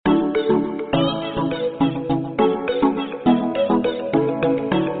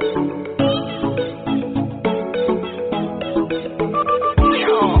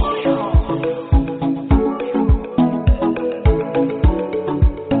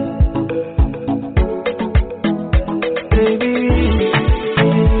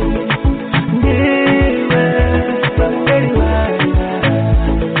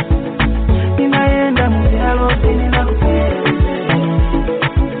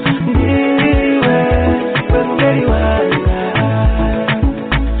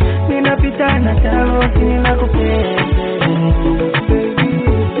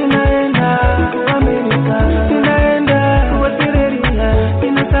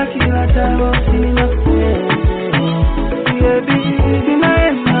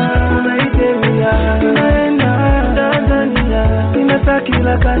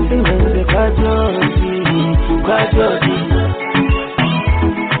kasi wenze kwa Georgie, kwa Georgie,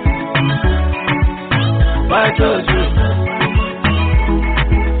 kwa Georgie,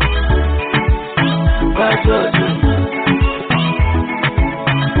 kwa Georgie,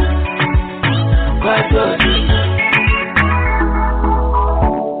 kwa Georgie.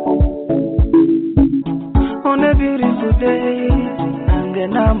 On a beautiful day,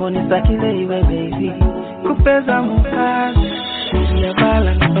 angenamo nisakile iwe baby, kupeza mukazi, ya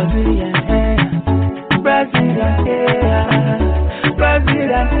bala na Brazilian hair, Brazilian hair,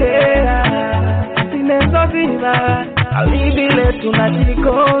 Brazilian hair, sinezo viva, alibile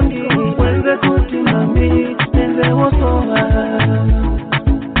tunajikondi, wenze kutimami, wenze wosoha,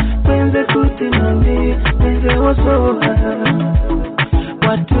 wenze kutimami, wenze wosoha,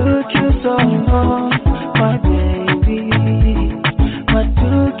 what took you so long? My baby, what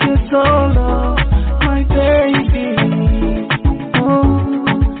took you so long, my baby? Oh,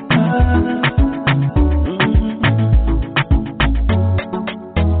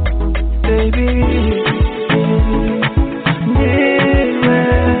 baby,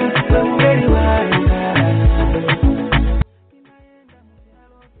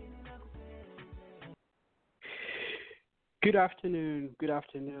 Good afternoon. Good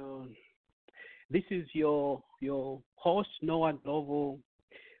afternoon. This is your host, Noah Novo,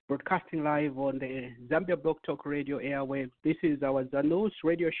 broadcasting live on the Zambia Blog Talk Radio airwaves. This is our Zanus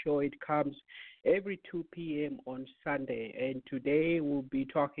Radio Show. It comes every 2 p.m. on Sunday. And today we'll be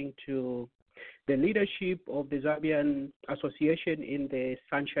talking to the leadership of the Zambian Association in the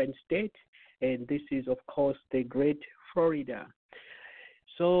Sunshine State. And this is, of course, the Great Florida.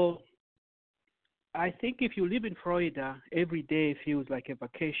 So I think if you live in Florida, every day feels like a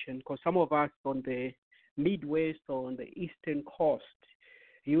vacation, because some of us on the Midwest or on the Eastern Coast,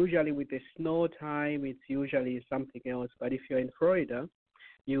 usually with the snow time, it's usually something else. But if you're in Florida,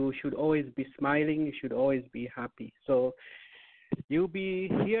 you should always be smiling. You should always be happy. So you'll be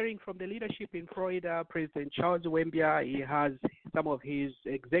hearing from the leadership in Florida, President Charles Bwembya. He has some of his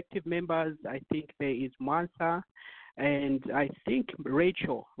executive members. I think there is Martha, and I think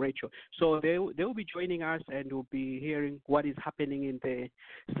Rachel. So they will be joining us, and we'll be hearing what is happening in the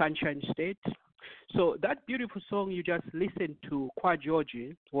Sunshine State. So that beautiful song you just listened to, Kwa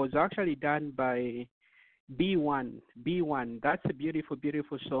Georgie, was actually done by B1. That's a beautiful,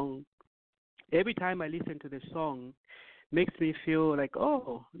 beautiful song. Every time I listen to the song, makes me feel like,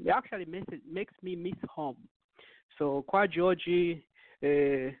 oh, it actually makes me miss home. So Kwa Georgie,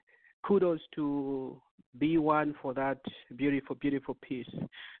 kudos to B1 for that beautiful, beautiful piece.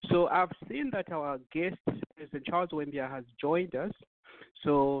 So I've seen that our guest, President Charles Bwembya, has joined us.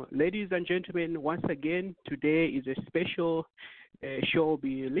 So ladies and gentlemen, once again, today is a special show. We'll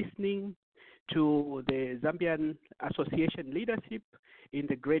be listening to the Zambian Association leadership in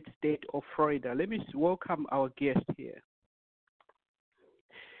the great state of Florida. Let me welcome our guest here.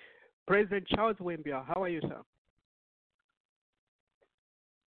 President Charles Bwembya, how are you, sir?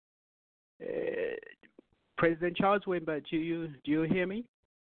 President Charles Bwembya, do you hear me?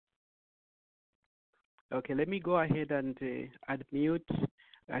 Okay, let me go ahead and unmute,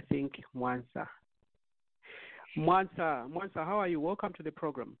 I think, Mwansa. Mwansa, how are you? Welcome to the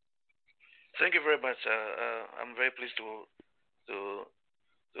program. Thank you very much. I'm very pleased to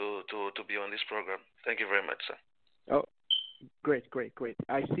be on this program. Thank you very much, sir. Oh, great.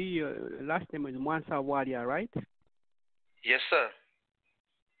 I see your last name is Mwansa Wadia, right? Yes, sir.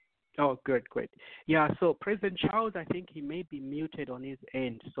 Oh, good. Yeah, so President Charles, I think he may be muted on his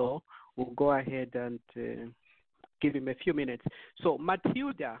end, so we'll go ahead and give him a few minutes. So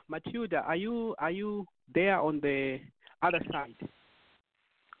Matilda, are you there on the other side?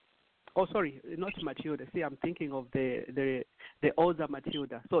 Oh, sorry, not Matilda. See, I'm thinking of the older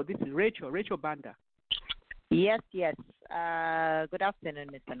Matilda. So this is Rachel Banda. Yes. Good afternoon,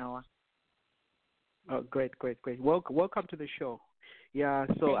 Mr. Noah. Oh, great. Welcome to the show. Yeah,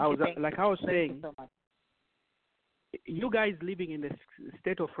 so I was saying, so much. You guys living in the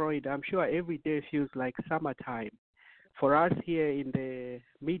state of Florida, I'm sure every day feels like summertime. For us here in the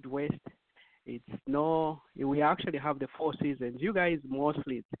Midwest, we actually have the 4 seasons. You guys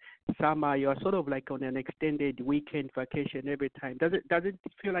mostly summer. You're sort of like on an extended weekend vacation every time. Does it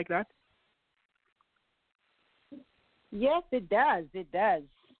feel like that? Yes, it does.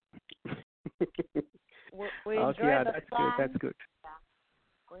 We enjoy the sun. That's good.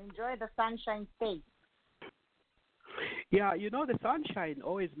 We enjoy the Sunshine State. Yeah, the sunshine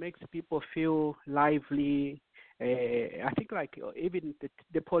always makes people feel lively. I think even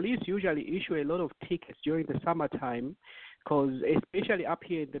the police usually issue a lot of tickets during the summertime, because especially up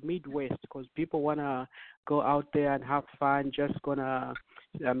here in the Midwest, because people want to go out there and have fun, just gonna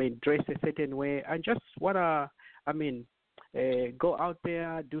dress a certain way, and just wanna, go out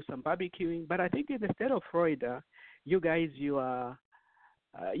there, do some barbecuing. But I think in the state of Florida, you guys, you are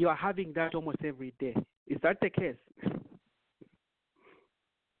having that almost every day. Is that the case?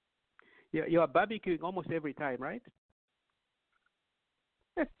 You are barbecuing almost every time, right?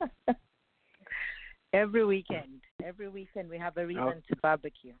 Every weekend we have a reason to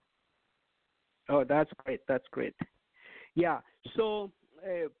barbecue. Oh, that's great. That's great. Yeah. So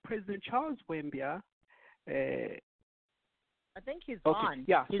President Charles Bwembya. I think he's okay. on.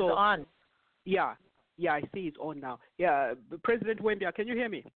 Yeah. He's on. Yeah. Yeah. I see he's on now. Yeah. President Bwembya, can you hear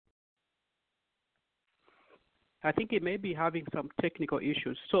me? I think he may be having some technical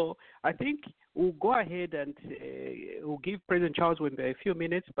issues. So I think we'll go ahead and we'll give President Charles Bwembya a few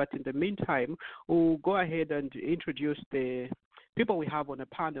minutes, but in the meantime, we'll go ahead and introduce the people we have on the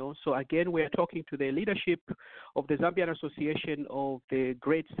panel. So again, we are talking to the leadership of the Zambian Association of the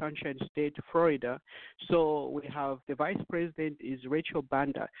Great Sunshine State, Florida. So we have the Vice President is Rachel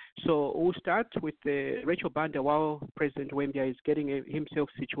Banda. So we'll start with Rachel Banda while President Bwembya is getting himself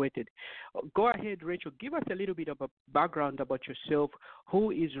situated. Go ahead, Rachel. Give us a little bit of a background about yourself.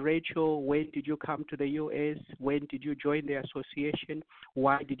 Who is Rachel? When did you come to the U.S.? When did you join the association?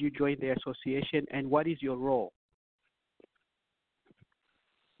 Why did you join the association? And what is your role?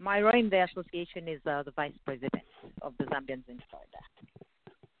 My role in the association is the Vice President of the Zambians in Florida.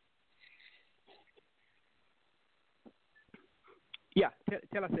 Yeah,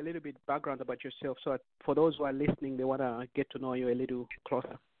 tell us a little bit background about yourself. So for those who are listening, they want to get to know you a little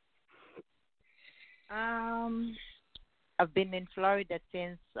closer. I've been in Florida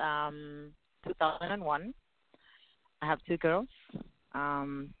since 2001. I have 2 girls,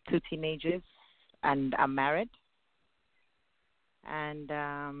 2 teenagers, and I'm married. And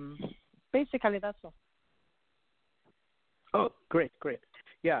basically that's all. Oh, great.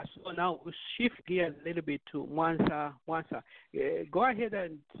 Yeah, so now we'll shift gears a little bit to Mwansa. Go ahead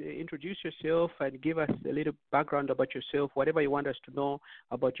and introduce yourself and give us a little background about yourself, whatever you want us to know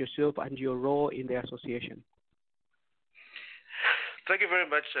about yourself and your role in the association. Thank you very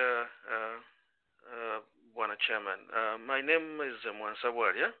much, Bwana Chairman. My name is Mwansa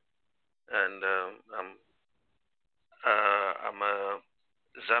Bwembya, and I'm a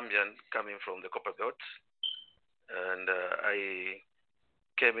Zambian coming from the Copper Belt, and I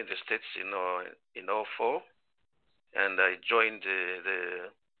came in the States in 2004, and I joined the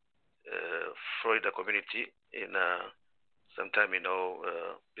Florida community in sometime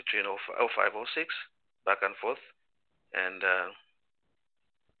between 2005 2006, back and forth, and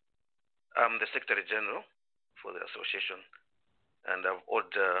I'm the Secretary General for the association, and I've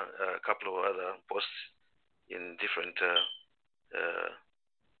held a couple of other posts in different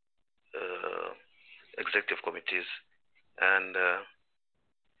executive committees, and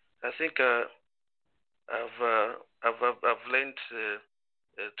I think I've learned to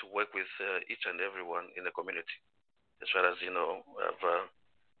work with each and everyone in the community, as well as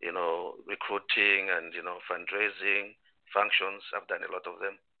recruiting and fundraising functions. I've done a lot of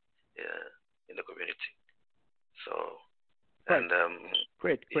them in the community. So, right. And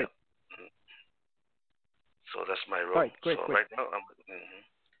great. Yeah. So that's my role. Right, great. Right now,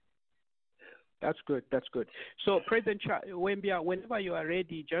 That's good. So, President Bwembya, whenever you are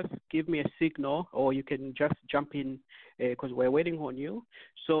ready, just give me a signal, or you can just jump in because we're waiting on you.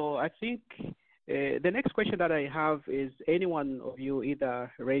 So, I think the next question that I have is anyone of you, either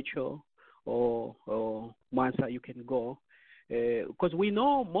Rachel or Mwansa, you can go. Because we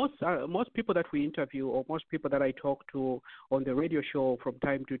know most people that we interview or most people that I talk to on the radio show from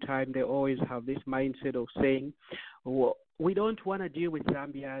time to time, they always have this mindset of saying, well, we don't want to deal with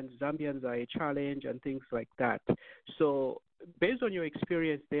Zambians. Zambians are a challenge and things like that. So based on your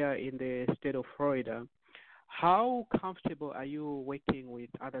experience there in the state of Florida, how comfortable are you working with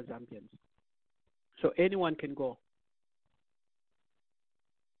other Zambians? So anyone can go.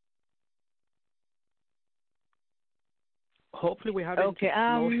 Hopefully we haven't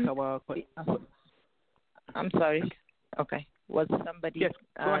lost our... I'm sorry. Okay. Was somebody... Yes,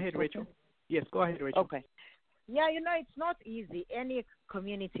 go ahead, Rachel. Yes, go ahead, Rachel. Okay. Yeah, it's not easy. Any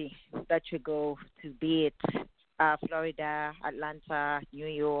community that you go to, be it Florida, Atlanta, New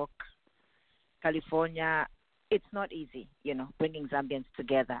York, California, it's not easy, bringing Zambians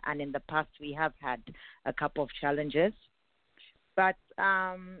together. And in the past, we have had a couple of challenges. But,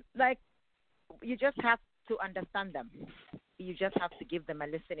 you just have to understand them. You just have to give them a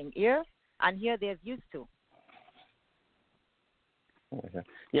listening ear and hear their views too. Okay.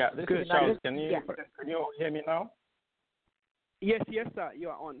 Yeah, this is Charles. Can you hear me now? Yes, sir. You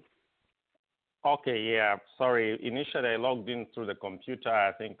are on. Okay, yeah. Sorry. Initially, I logged in through the computer.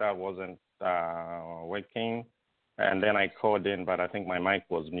 I think that wasn't working. And then I called in, but I think my mic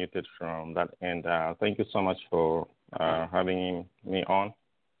was muted from that end. Thank you so much for having me on.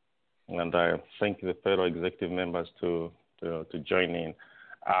 And I thank the fellow executive members to join in.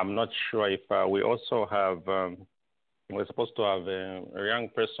 I'm not sure if we also have, we're supposed to have a young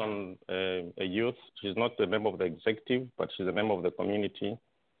person, a youth. She's not a member of the executive, but she's a member of the community.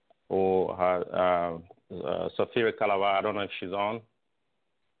 Or Safira Kalawa, I don't know if she's on.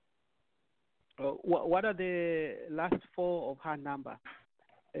 What are the last four of her number,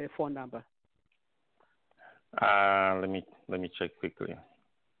 phone number? Let me check quickly.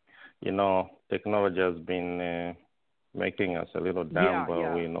 You know, technology has been making us a little dumb,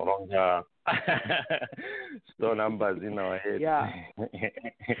 but we no longer store numbers in our head. Yeah.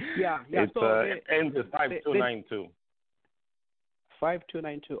 It's ends with 5292.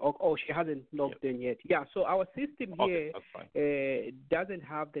 5292. Oh, she hasn't logged in yet. Yeah, so our system here doesn't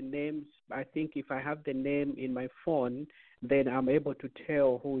have the names. I think if I have the name in my phone, then I'm able to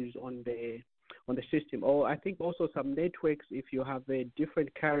tell who is on the system. Or I think also some networks, if you have a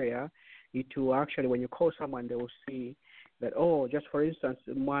different carrier, it will actually, when you call someone, they will see that, oh, just for instance,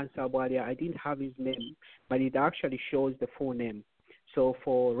 Mwansa Bwembya, I didn't have his name, but it actually shows the full name. So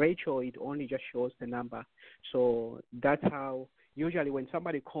for Rachel, it only just shows the number. So that's how, usually when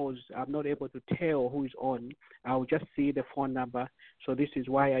somebody calls, I'm not able to tell who is on. I'll just see the phone number. So this is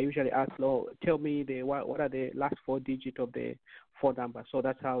why I usually ask, tell me what are the last four digits of the phone number. So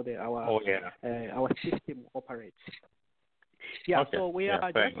that's how our system operates. Yeah, okay. So we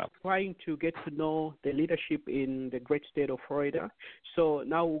are just trying to get to know the leadership in the great state of Florida. So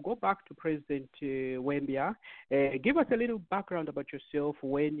now we'll go back to President Bwembya. Give us a little background about yourself,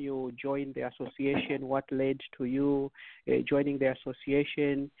 when you joined the association, what led to you joining the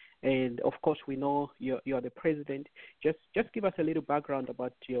association, and of course we know you're the president. Just give us a little background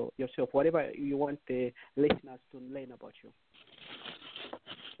about yourself, whatever you want the listeners to learn about you.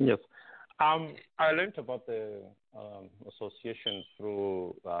 Yes. I learned about the association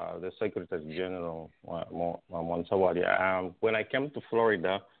through the Secretary General, Monsawadi. When I came to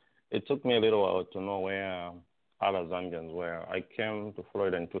Florida, it took me a little while to know where other Zambians were. I came to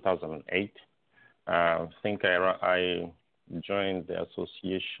Florida in 2008. I think I joined the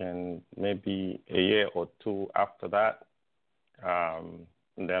association maybe a year or two after that. And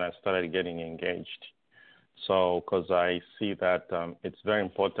then I started getting engaged. So, because I see that it's very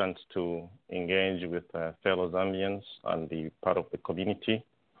important to engage with fellow Zambians and be part of the community.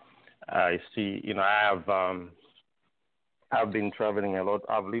 I see, I've been traveling a lot.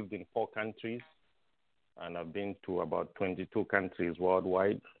 I've lived in 4 countries, and I've been to about 22 countries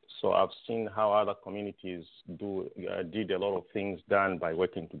worldwide. So I've seen how other communities did a lot of things done by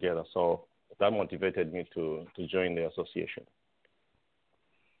working together. So that motivated me to join the association.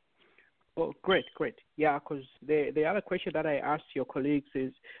 Oh, great. Yeah, because the other question that I asked your colleagues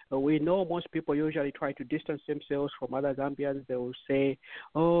is, we know most people usually try to distance themselves from other Zambians. They will say,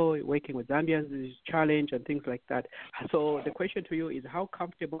 oh, working with Zambians is a challenge and things like that. So the question to you is, how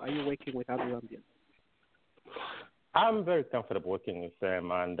comfortable are you working with other Zambians? I'm very comfortable working with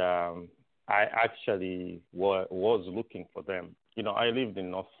them, and I actually was looking for them. I lived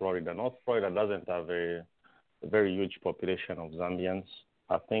in North Florida. North Florida doesn't have a very huge population of Zambians.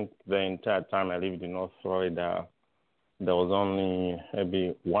 I think the entire time I lived in North Florida, there was only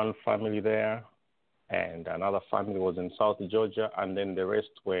maybe one family there, and another family was in South Georgia, and then the rest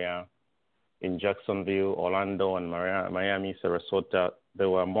were in Jacksonville, Orlando, and Miami, Sarasota. They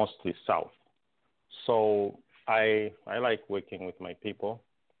were mostly South. So I like working with my people,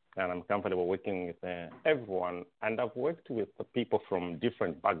 and I'm comfortable working with everyone. And I've worked with the people from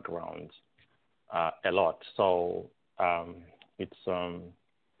different backgrounds a lot. So it's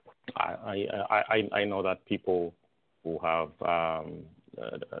I know that people who have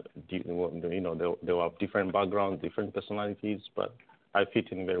they'll have different backgrounds, different personalities, but I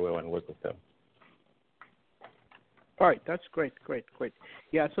fit in very well and work with them. All right, that's great.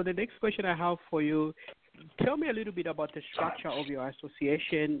 Yeah, so the next question I have for you, tell me a little bit about the structure of your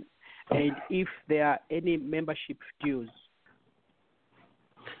association and if there are any membership dues.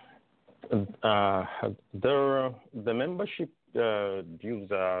 The membership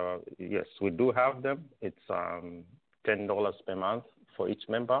dues are, yes, we do have them. It's $10 per month for each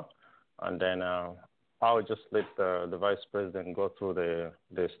member, and then I'll just let the vice president go through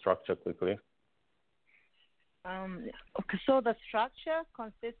the structure quickly. Okay, so the structure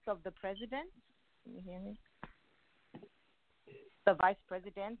consists of the president. Can you hear me? The vice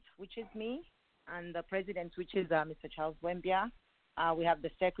president, which is me, and the president, which is Mr. Charles Bwembya. We have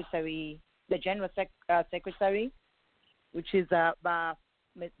the secretary, the General Secretary, which is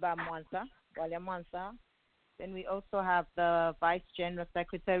Ms. Bwembya, William Mwansa. Then we also have the Vice General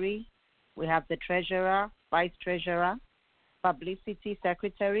Secretary. We have the Treasurer, Vice Treasurer, Publicity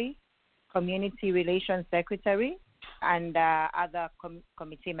Secretary, Community Relations Secretary, and other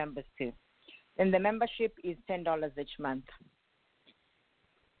committee members too. And the membership is $10 each month.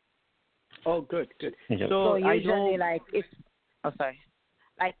 Oh, good. Yeah. So I usually, know.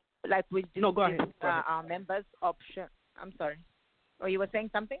 Like we do No, go give ahead. our members option. I'm sorry. Oh, you were saying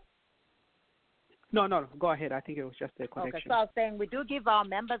something? No, go ahead. I think it was just a connection. Okay, so I was saying we do give our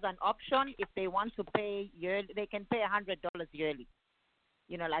members an option. If they want to pay yearly, they can pay $100 yearly.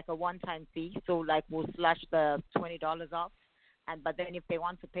 Like a one-time fee. So like we'll slash the $20 off, but then if they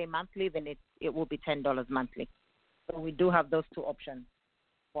want to pay monthly, then it will be $10 monthly. So we do have those two options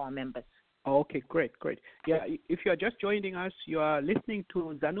for our members. Okay, great. Yeah, if you are just joining us, you are listening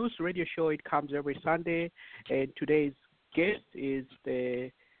to Zanus Radio Show. It comes every Sunday, and today's guest is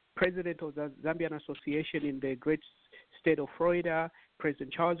the president of the Zambian Association in the great state of Florida,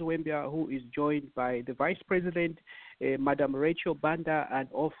 President Charles Bwembya, who is joined by the Vice President, Madam Rachel Banda, and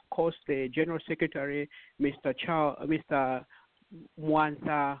of course the General Secretary, Mr.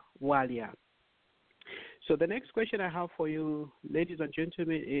 Mwansa Walia. So the next question I have for you, ladies and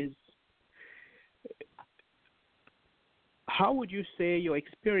gentlemen, is how would you say your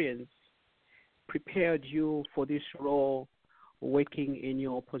experience prepared you for this role working in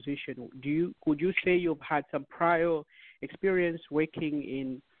your position? Would you say you've had some prior experience working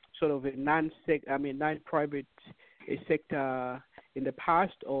in sort of a non-private sector in the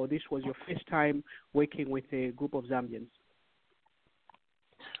past, or this was your first time working with a group of Zambians?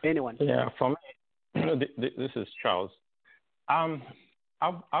 Anyone? Yeah, for me, this is Charles.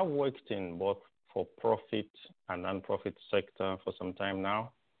 I've worked in both for-profit and non-profit sector for some time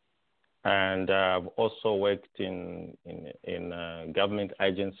now, and I've also worked in government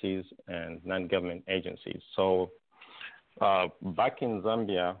agencies and non-government agencies. So back in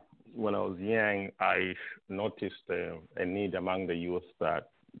Zambia, when I was young, I noticed a need among the youth that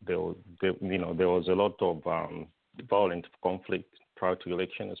there was a lot of violent conflict prior to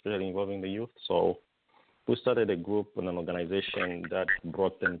election, especially involving the youth. So we started a group and an organization that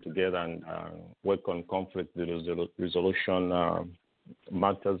brought them together and work on conflict resolution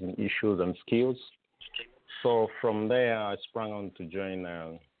matters and issues and skills. So from there, I sprang on to join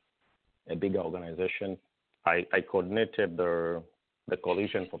a bigger organization. I coordinated the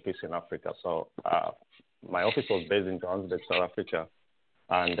Coalition for Peace in Africa. So my office was based in Johannesburg, South Africa,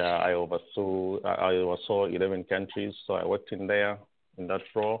 and I oversaw 11 countries. So I worked in that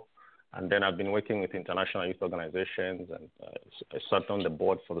role. And then I've been working with international youth organizations, and I sat on the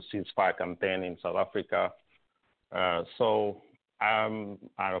board for the ceasefire campaign in South Africa. And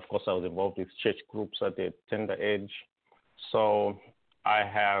of course, I was involved with church groups at the tender age. So I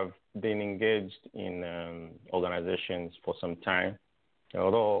have been engaged in organizations for some time.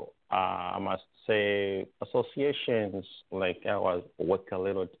 Although I must say, associations like ours work a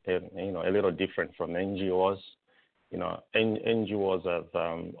little different from NGOs. NGOs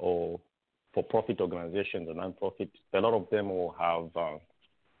or for-profit organizations and non-profit, a lot of them will have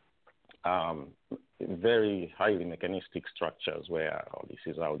very highly mechanistic structures where this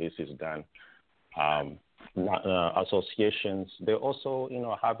is how this is done. Associations, they also,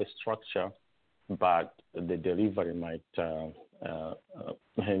 have a structure, but the delivery might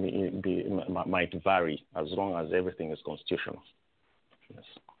vary as long as everything is constitutional. Yes.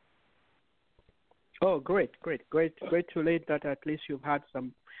 Oh, great to relate that at least you've had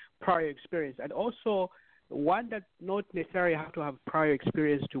some prior experience. And also one that not necessarily have to have prior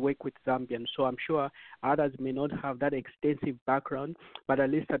experience to work with Zambians. So I'm sure others may not have that extensive background, but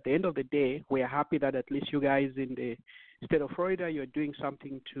at least at the end of the day, we are happy that at least you guys in the state of Florida, you're doing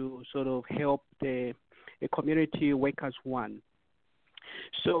something to sort of help the community work as one.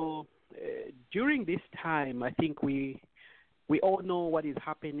 So during this time, I think we all know what is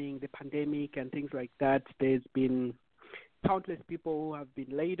happening, the pandemic and things like that. There's been countless people who have been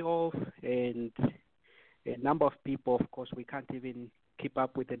laid off, and a number of people, of course, we can't even keep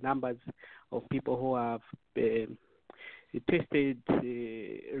up with the numbers of people who have tested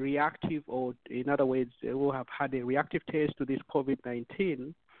reactive, or in other words, who have had a reactive test to this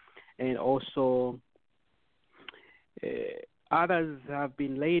COVID-19. And also, Others have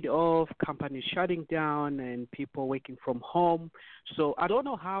been laid off, companies shutting down, and people working from home. So I don't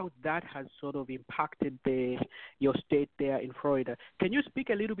know how that has sort of impacted your state there in Florida. Can you speak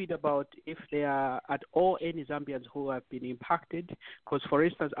a little bit about if there are at all any Zambians who have been impacted? Because, for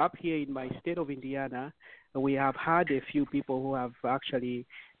instance, up here in my state of Indiana, we have had a few people who have actually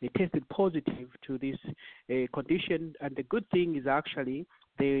tested positive to this condition. And the good thing is actually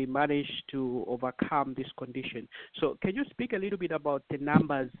they managed to overcome this condition. So can you speak a little bit about the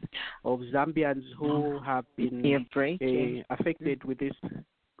numbers of Zambians who have been affected with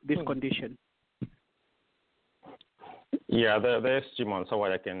this condition? Yeah, the SG man, so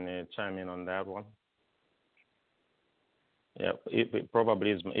I can chime in on that one. Yeah, it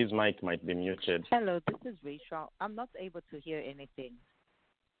probably his mic might be muted. Hello, this is Rachel. I'm not able to hear anything.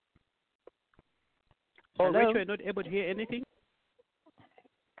 Oh, Hello? Rachel, you're not able to hear anything?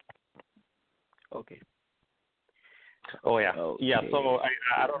 Okay. Oh, yeah. Okay. Yeah, so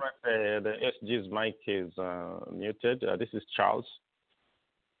I don't know if the SG's mic is muted. This is Charles.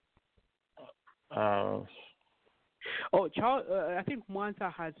 Charles, I think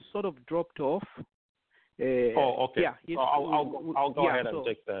Mwanza has sort of dropped off. Okay. Yeah, I'll go ahead and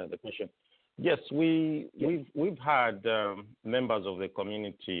take the question. Yes, we've had members of the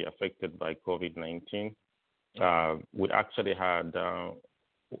community affected by COVID-19. We actually had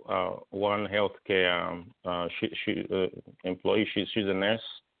one healthcare employee. She's a nurse,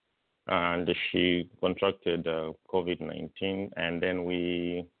 and she contracted COVID-19. And then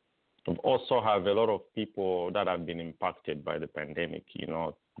we also have a lot of people that have been impacted by the pandemic. You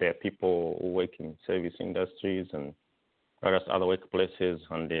know, there are people who work in service industries and various other workplaces,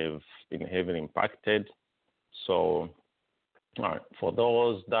 and they've been heavily impacted. So for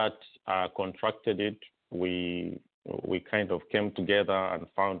those that contracted it, we kind of came together and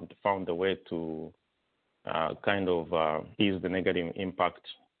found a way to kind of ease the negative impact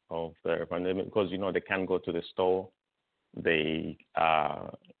of the pandemic, because they can't go to the store, they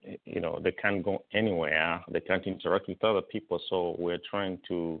they can't go anywhere, they can't interact with other people. So we're trying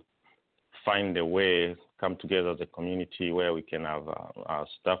to find a way, come together as a community where we can have our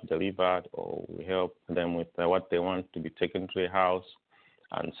stuff delivered, or we help them with what they want to be taken to a house.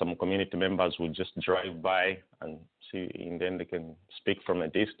 And some community members will just drive by and see, and then they can speak from a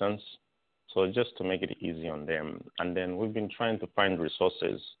distance. So just to make it easy on them. And then we've been trying to find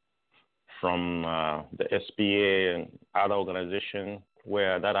resources from the SBA and other organizations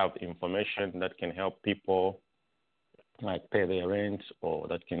that have information that can help people like pay their rent, or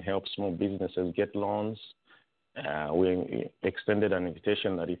that can help small businesses get loans. We extended an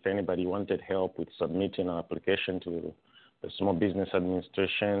invitation that if anybody wanted help with submitting an application to the Small Business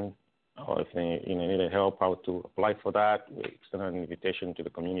Administration, or if they needed help how to apply for that, we extended an invitation to the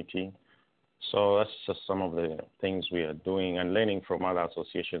community. So that's just some of the things we are doing, and learning from other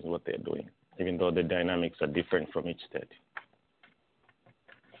associations what they're doing, even though the dynamics are different from each state.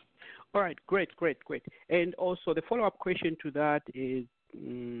 All right, great. And also the follow-up question to that is,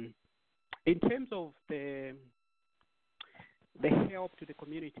 in terms of the help to the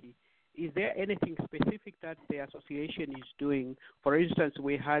community, is there anything specific that the association is doing? For instance,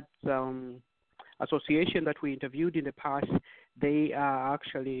 we had some association that we interviewed in the past. They are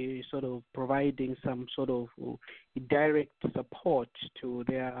actually sort of providing some sort of direct support to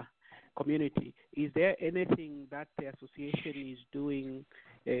their community. Is there anything that the association is doing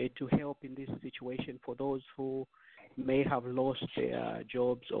to help in this situation for those who may have lost their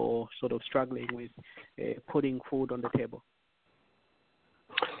jobs or sort of struggling with putting food on the table?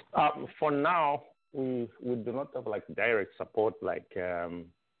 For now, we do not have like direct support, like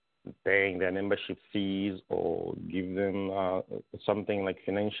paying their membership fees or give them something like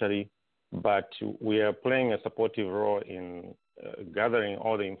financially, but we are playing a supportive role in gathering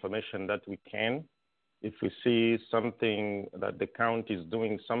all the information that we can. If we see something that the county is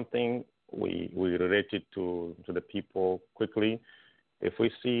doing something, we relate it to the people quickly. If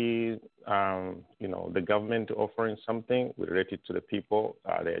we see, the government offering something, we relate it to the people.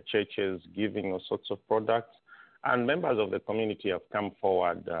 There are churches giving all sorts of products. And members of the community have come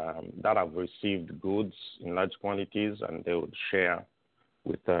forward that have received goods in large quantities, and they would share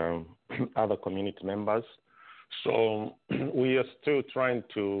with other community members. So we are still trying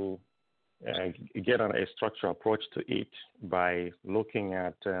to get a structural approach to it by looking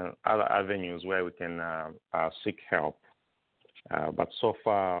at other avenues where we can seek help. But so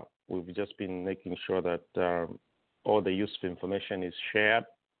far, we've just been making sure that all the useful information is shared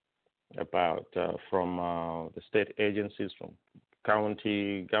about from the state agencies, from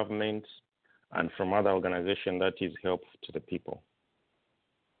county governments, and from other organizations that is helpful to the people.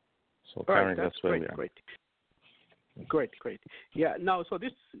 So currently, that's where we are. Great. Great, great. Yeah, now, so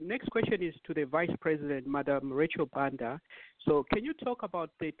this next question is to the Vice President, Madam Rachel Banda. So can you talk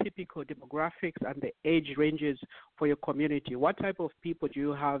about the typical demographics and the age ranges for your community? What type of people do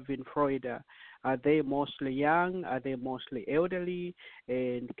you have in Florida? Are they mostly young? Are they mostly elderly?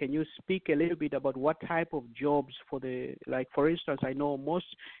 And can you speak a little bit about what type of jobs like, for instance, I know most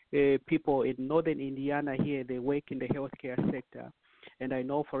people in northern Indiana here, they work in the healthcare sector. And I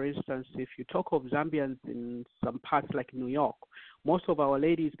know, for instance, if you talk of Zambians in some parts like New York, most of our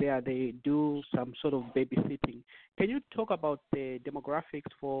ladies there, they do some sort of babysitting. Can you talk about the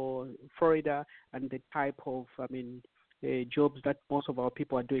demographics for Florida and the type of, jobs that most of our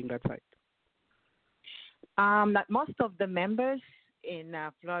people are doing that side? Like most of the members in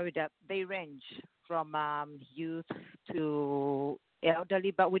Florida, they range from youth to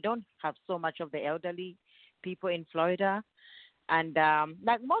elderly, but we don't have so much of the elderly people in Florida. And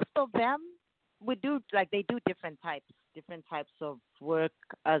like most of them, they do different types of work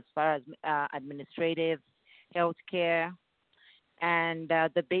as far as administrative, healthcare, and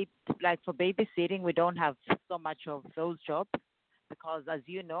for babysitting, we don't have so much of those jobs because, as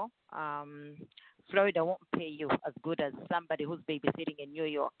you know, Florida won't pay you as good as somebody who's babysitting in New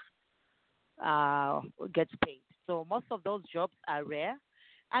York gets paid. So most of those jobs are rare.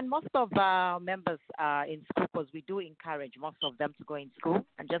 And most of our members are in school because we do encourage most of them to go in school.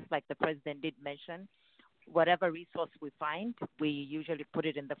 And just like the president did mention, whatever resource we find, we usually put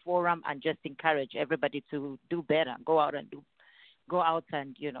it in the forum and just encourage everybody to do better, go out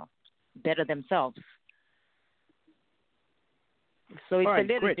and better themselves. So it's a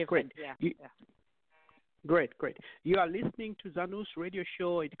little different. Great. Yeah. Great. You are listening to Zanus Radio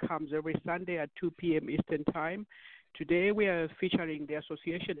Show. It comes every Sunday at 2 p.m. Eastern Time. Today we are featuring the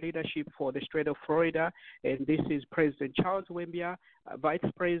association leadership for the state of Florida, and this is President Charles Bwembya, Vice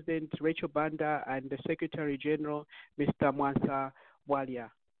President Rachel Banda, and the Secretary General, Mr. Mwansa Walia.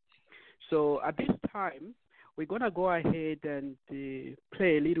 So at this time, we're going to go ahead and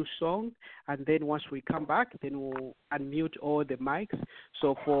play a little song, and then once we come back, then we'll unmute all the mics.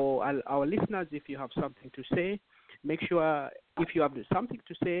 So for our listeners, if you have something to say, make sure if you have something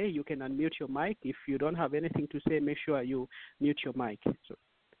to say, you can unmute your mic. If you don't have anything to say, make sure you mute your mic. So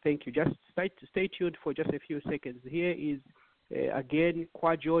thank you. Just stay tuned for just a few seconds. Here is, again,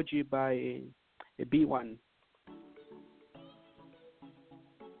 Kwa Georgie by B1.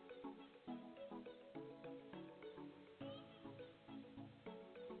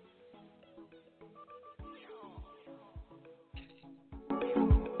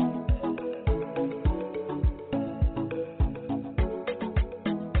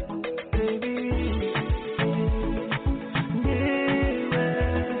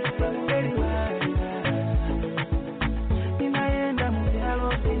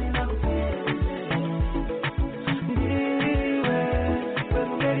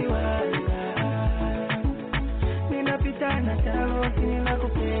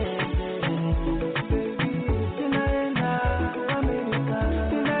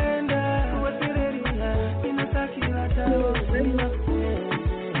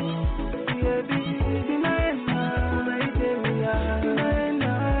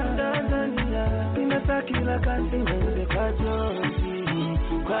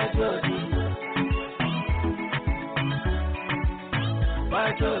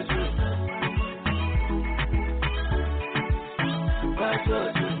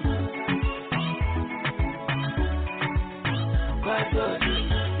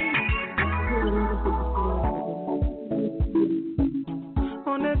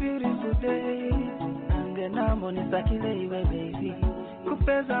 On a beautiful day, Sakile iwe baby,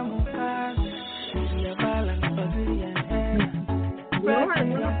 kupeza mukazi, ya bala na pavilion hair,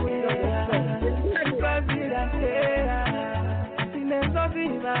 Brazilian hair, sinezo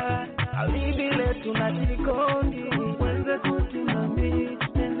viva, alibile tunajikondi, wenze kutimami,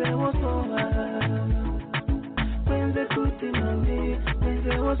 wenze wosowa, wenze kutimami,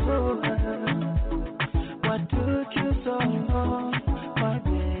 wenze wosowa, what took you so long, my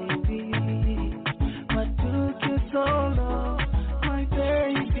baby? So long, my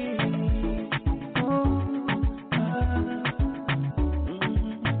baby.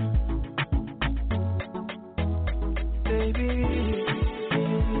 Baby.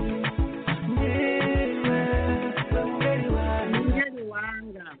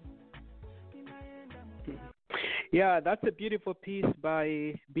 Yeah, that's a beautiful piece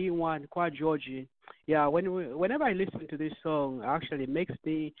by B1 Kwa Georgie. Yeah, whenever I listen to this song, actually it makes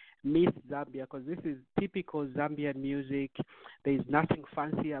me miss Zambia because this is typical Zambian music. There's nothing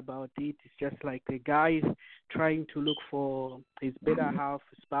fancy about it. It's just like the guy is trying to look for his better half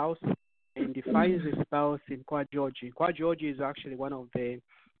spouse, and finds a spouse in Kwajoji. Kwajoji is actually one of the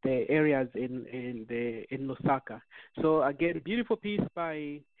areas in Lusaka. So again, beautiful piece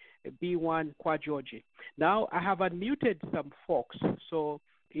by B1 Kwajoji. Now I have unmuted some folks, so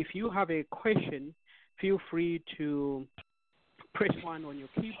if you have a question, feel free to press 1 on your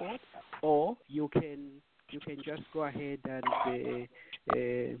keyboard, or you can just go ahead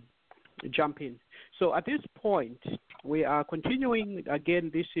and jump in. So at this point, we are continuing. Again,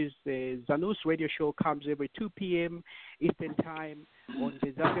 this is the Zanus Radio Show, comes every 2 p.m. Eastern Time on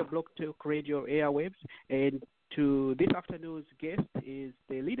the Zambia Blog Talk Radio airwaves. And to this afternoon's guest is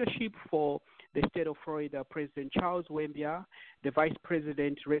the leadership for the state of Florida, President Charles Bwembya, the Vice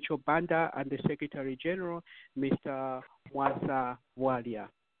President Rachel Banda, and the Secretary General, Mr. Mwansa Walia.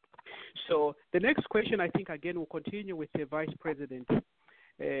 So the next question, I think, again, will continue with the Vice President.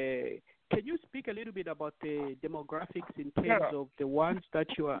 Can you speak a little bit about the demographics in terms of the ones that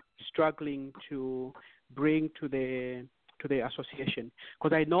you are struggling to bring to the association?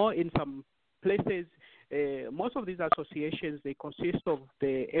 Because I know in some places, most of these associations, they consist of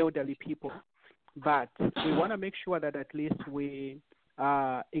the elderly people, but we want to make sure that at least we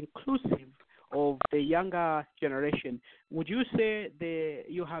are inclusive of the younger generation. Would you say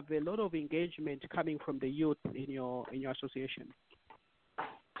you have a lot of engagement coming from the youth in your association?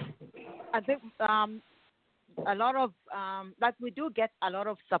 I think a lot of we do get a lot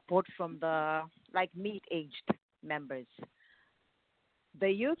of support from the mid-aged members. The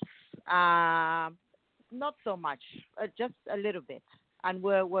youth, not so much, just a little bit, and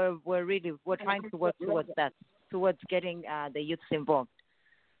we're trying to work towards that, towards getting the youths involved.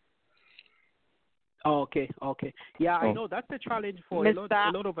 Okay. Yeah, I know that's a challenge for a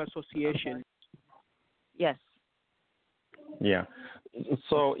lot of associations. Yes. Yeah.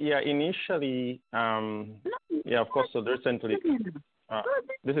 So initially, of course. So recently,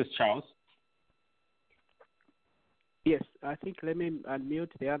 this is Charles. Yes, I think let me unmute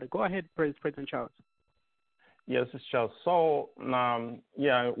the other. Go ahead, President Charles. Yes, it's Charles. So we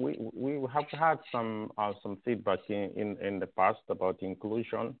have had some feedback in the past about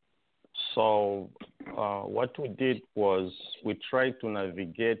inclusion. So what we did was we tried to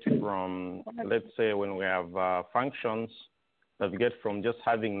navigate from, let's say, when we have functions, navigate from just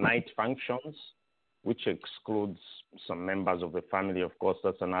having night functions, which excludes some members of the family. Of course,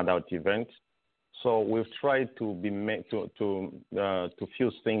 that's an adult event. So we've tried to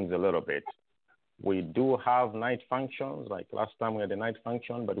fuse things a little bit. We do have night functions. Like last time we had a night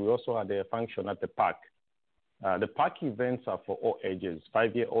function, but we also had a function at the park. The park events are for all ages.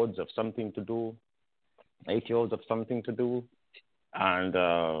 5-year-olds have something to do. 8-year-olds have something to do. And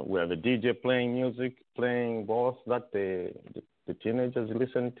we have a DJ playing music, playing both that the teenagers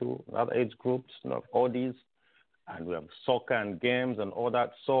listen to, other age groups, oldies. And we have soccer and games and all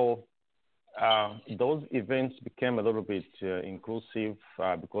that. So those events became a little bit inclusive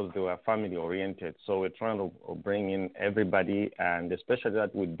because they were family oriented. So we're trying to bring in everybody, and especially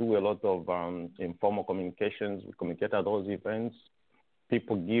that we do a lot of informal communications. We communicate at those events.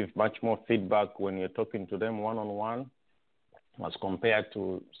 People give much more feedback when you're talking to them one-on-one as compared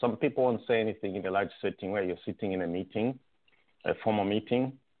to some people won't say anything in a large setting where you're sitting in a meeting, a formal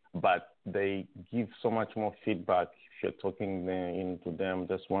meeting, but they give so much more feedback if you're talking into them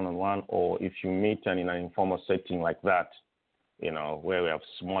just one-on-one, or if you meet and in an informal setting like that, where we have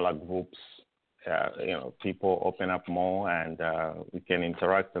smaller groups, people open up more and we can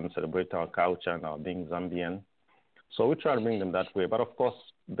interact and celebrate our culture and our being Zambian. So we try to bring them that way. But of course,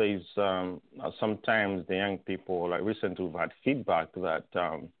 there's sometimes the young people, like recently we've had feedback that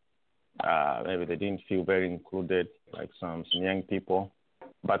maybe they didn't feel very included, like some young people.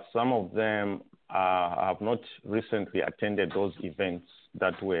 But some of them have not recently attended those events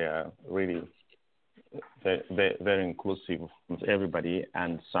that were really very, very inclusive with everybody.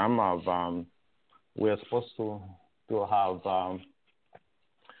 And some have, we are supposed to have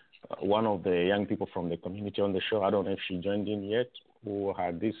one of the young people from the community on the show. I don't know if she joined in yet, who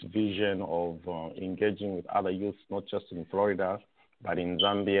had this vision of engaging with other youth, not just in Florida, but in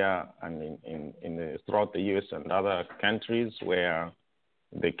Zambia and throughout the U.S. and other countries where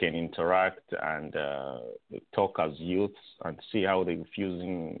they can interact and talk as youths and see how they're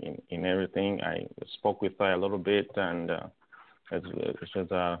fusing in everything. I spoke with her a little bit, and it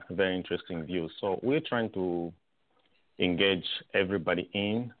was a very interesting view. So we're trying to engage everybody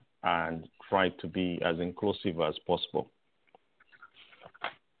in and try to be as inclusive as possible.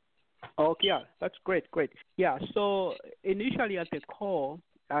 Okay, yeah, that's great. Yeah, so initially at the call,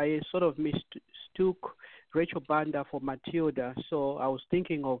 I sort of mistook Rachel Banda for Matilda, so I was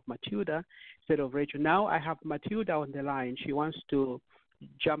thinking of Matilda instead of Rachel. Now I have Matilda on the line. She wants to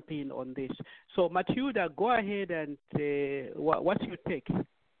jump in on this. So, Matilda, go ahead and what's your take?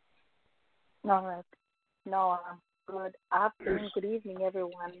 All right. No, good afternoon, good evening,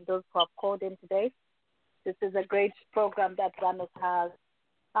 everyone, those who have called in today. This is a great program that Zanus has.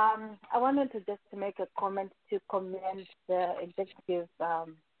 I wanted to make a comment to commend the executive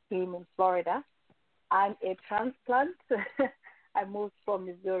team in Florida. I'm a transplant. I moved from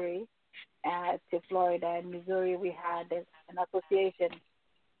Missouri to Florida. In Missouri, we had an association.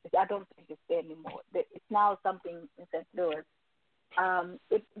 I don't think it's there anymore. It's now something in St. Louis.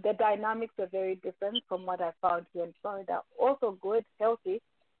 The dynamics are very different from what I found here in Florida. Also good, healthy,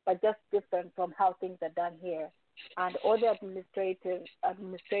 but just different from how things are done here. And all the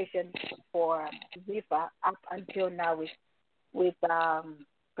administration for ZIFA up until now with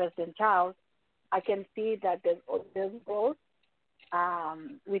President Charles, I can see that there's growth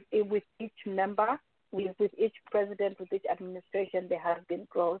with each member, with each president, with each administration, there has been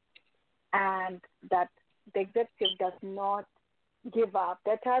growth, and that the executive does not give up.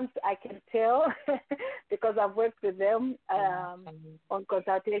 There are times I can tell because I've worked with them on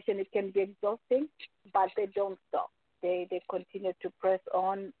consultation. It can be exhausting, but they don't stop. They continue to press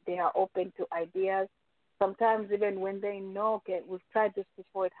on. They are open to ideas. Sometimes even when they know, okay, we've tried this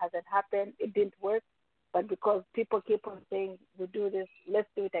before, it hasn't happened, it didn't work, but because people keep on saying, we do this, let's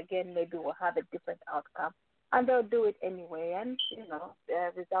do it again, maybe we'll have a different outcome. And they'll do it anyway, and,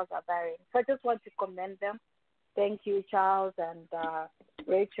 the results are varying. So I just want to commend them. Thank you, Charles and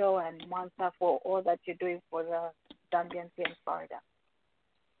Rachel and Mansa, for all that you're doing for the Zambians here in Florida.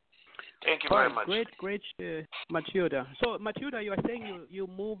 Thank you very much. Great, Matilda. So, Matilda, you are saying you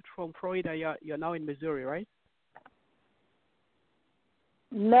moved from Florida. You're now in Missouri, right?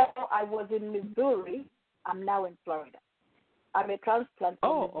 No, I was in Missouri. I'm now in Florida. I'm a transplant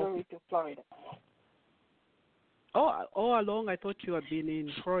from Missouri to Florida. Oh, all along I thought you had been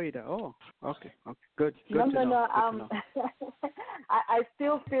in Florida. Oh, okay. Good. No. I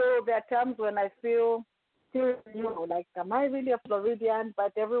still feel there are times when I feel still new, like, am I really a Floridian?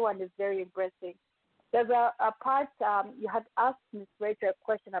 But everyone is very embracing. There's a part, you had asked Ms. Rachel a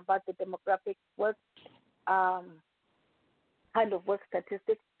question about the demographic work, kind of work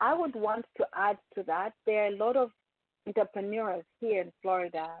statistics. I would want to add to that. There are a lot of entrepreneurs here in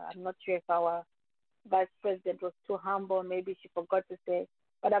Florida. I'm not sure if our vice president was too humble, maybe she forgot to say,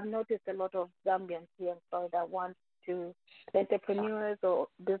 but I've noticed a lot of Zambians here in Florida want to be entrepreneurs or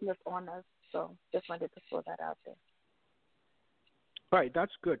business owners. So just wanted to throw that out there. Right,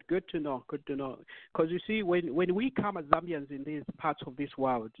 that's good. Good to know. Because you see, when we come as Zambians in these parts of this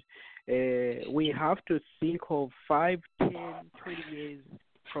world, we have to think of 5, 10, 20 years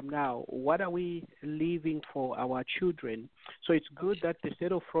from now. What are we leaving for our children? So it's good that the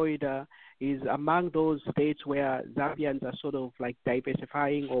state of Florida is among those states where Zambians are sort of like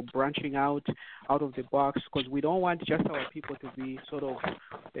diversifying or branching out of the box, because we don't want just our people to be sort of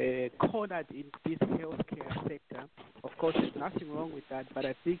cornered in this healthcare sector. Of course, there's nothing wrong with that, but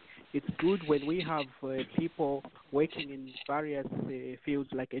I think it's good when we have people working in various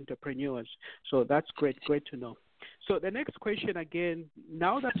fields like entrepreneurs. So that's great to know. So the next question again,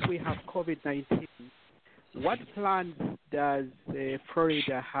 now that we have COVID-19, what plans does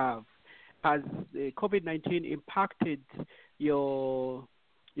Florida have? Has COVID-19 impacted your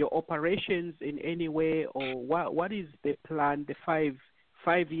operations in any way, or what is the plan, the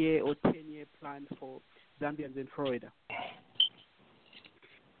 5-year or 10-year plan for Zambians in Florida?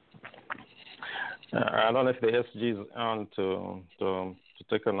 I don't know if the SG is on to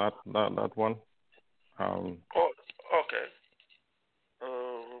take on that one. Okay.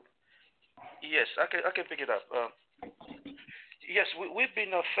 Yes, I can pick it up. Yes, we've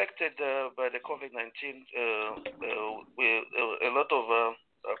been affected by the COVID-19. A lot of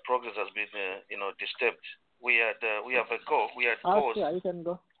progress has been, disturbed. We have a goal. We had goals. Okay, you can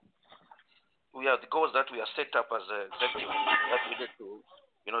go. We had goals that we are set up as an executive that we need to,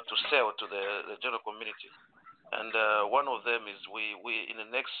 to sell to the general community. And one of them is we in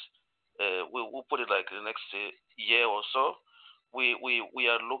the next, we'll put it like the next year or so, we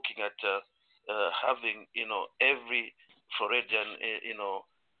are looking at having, every Floridian,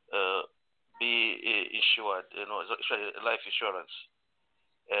 be insured, life insurance.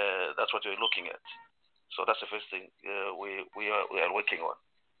 That's what we're looking at. So that's the first thing we are working on,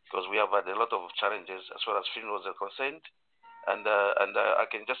 because we have had a lot of challenges as far as funerals are concerned, and I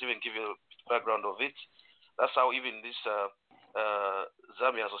can just even give you a background of it. That's how even this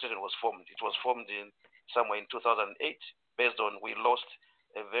Zambian Association was formed. It was formed somewhere in 2008, based on we lost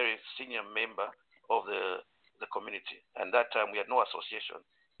a very senior member of the community, and that time we had no association,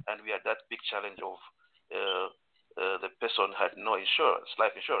 and we had that big challenge of the person had no insurance,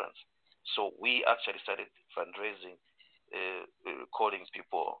 life insurance. So we actually started fundraising, calling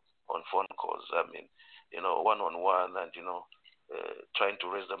people on phone calls. I mean, one-on-one, and trying to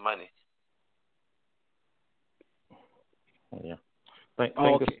raise the money. Yeah. Thank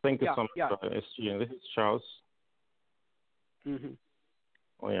you so much, SG. This is Charles. Mm-hmm.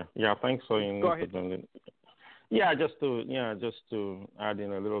 Oh yeah. Thanks for Go ahead. Just to add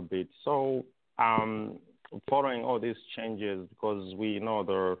in a little bit. So, following all these changes, because we know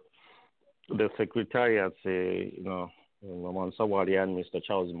the secretariat, Monsawali and Mr.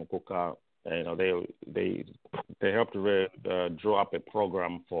 Charles Mukuka, they helped draw up a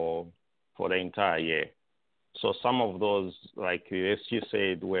program for the entire year. So some of those, like as you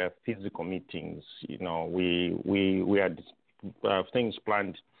said, were physical meetings. We had things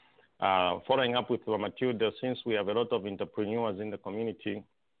planned. Following up with Matilda, since we have a lot of entrepreneurs in the community,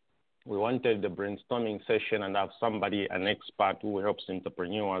 we wanted the brainstorming session and have somebody, an expert who helps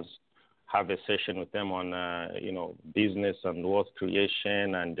entrepreneurs, have a session with them on, business and wealth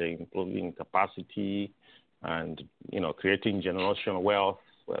creation and improving capacity and, creating generational wealth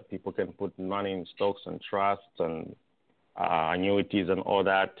where people can put money in stocks and trusts and annuities and all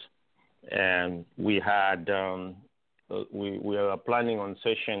that. And we had, we are planning on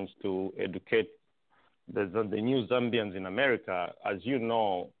sessions to educate the new Zambians in America. As you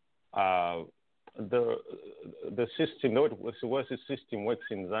know, the system, the way the system works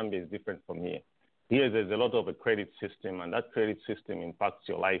in Zambia is different from here. Here, there's a lot of a credit system, and that credit system impacts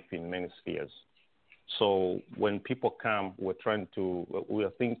your life in many spheres. So when people come, we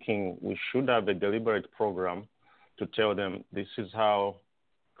are thinking we should have a deliberate program to tell them this is how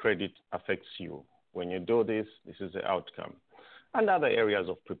credit affects you. When you do this, this is the outcome. And other areas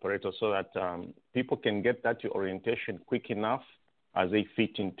of preparation so that people can get that orientation quick enough as they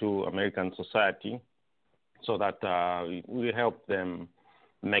fit into American society so that we help them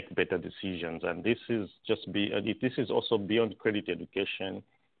make better decisions. And this is also beyond credit education.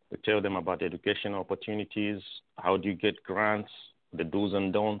 We tell them about educational opportunities, how do you get grants, the do's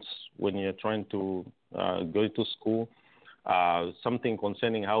and don'ts when you're trying to go to school, something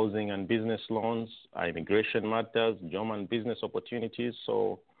concerning housing and business loans, immigration matters, job and business opportunities.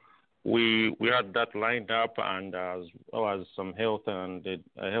 So we had that lined up, and as well as some health and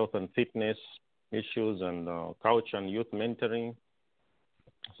fitness issues and culture and youth mentoring,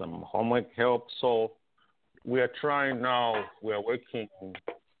 some homework help. So we are trying now, we are working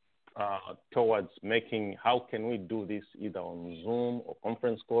towards making, how can we do this either on Zoom or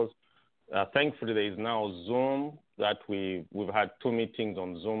conference calls. Thankfully, there is now Zoom that we've had 2 meetings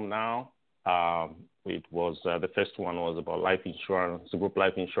on Zoom now. It was the first one was about life insurance, group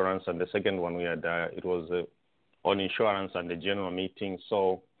life insurance, and the second one we had it was on insurance and the general meeting.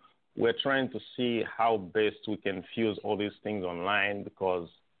 So we're trying to see how best we can fuse all these things online because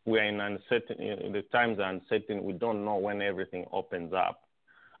we are in uncertain. The times are uncertain. We don't know when everything opens up.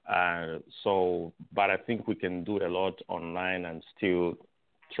 But I think we can do a lot online and still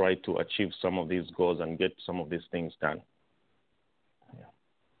try to achieve some of these goals and get some of these things done. Yeah.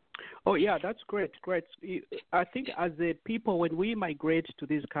 Oh, yeah, that's great. I think as a people, when we migrate to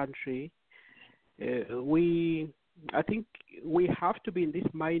this country, I think we have to be in this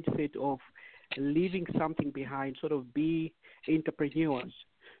mindset of leaving something behind, sort of be entrepreneurs.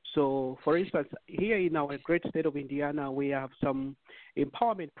 So, for instance, here in our great state of Indiana, we have some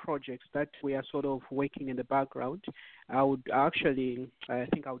empowerment projects that we are sort of working in the background. I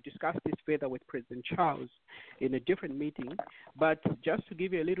think I'll discuss this further with President Charles in a different meeting. But just to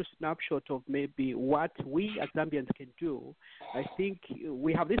give you a little snapshot of maybe what we as Zambians can do, I think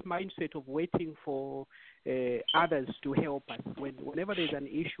we have this mindset of waiting for others to help us. Whenever there's an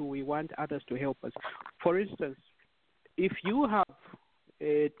issue, we want others to help us. For instance, if you have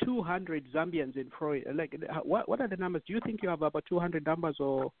 200 Zambians in Florida, like what are the numbers? Do you think you have about 200 numbers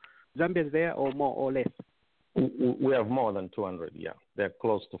or Zambians there, or more or less? We have more than 200. Yeah, they're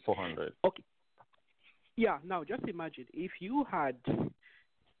close to 400. Okay. Yeah. Now, just imagine if you had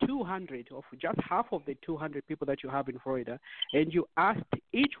 200 of just half of the 200 people that you have in Florida, and you asked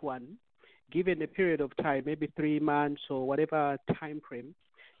each one, given a period of time, maybe 3 months or whatever time frame,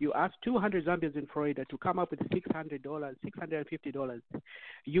 you ask 200 Zambians in Florida to come up with $600, $650,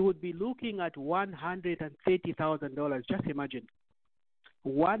 you would be looking at $130,000. Just imagine.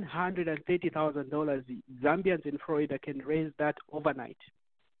 $130,000. Zambians in Florida can raise that overnight.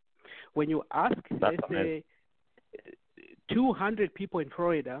 When you ask, let's say, 200 people in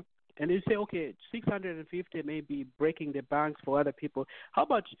Florida, and you say, okay, 650 may be breaking the banks for other people. How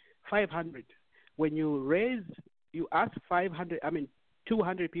about 500? When you ask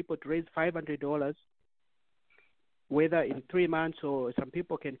 200 people to raise $500, whether in 3 months or some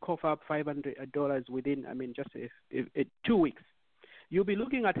people can cough up $500 within, 2 weeks. You'll be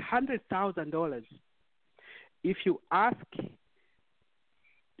looking at $100,000 if you ask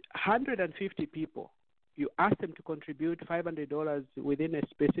 150 people. You ask them to contribute $500 within a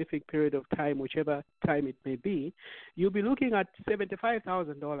specific period of time, whichever time it may be. You'll be looking at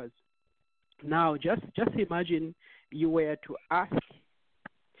 $75,000. Now, just imagine you were to ask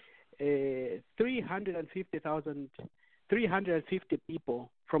 350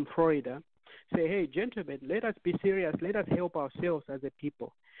 people from Florida, say, hey, gentlemen, let us be serious. Let us help ourselves as a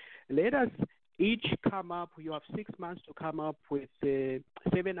people. Let us each come up. You have 6 months to come up with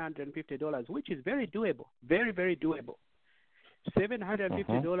 $750, which is very doable, very, very doable.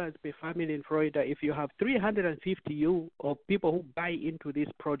 $750 per family in Florida. If you have 350 of people who buy into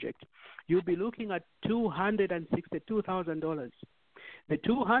this project, you'll be looking at $262,000. The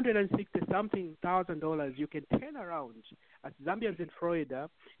 $260-something thousand you can turn around as Zambians in Florida.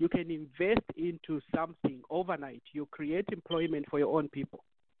 You can invest into something overnight. You create employment for your own people.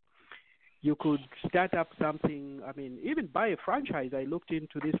 You could start up something, even buy a franchise. I looked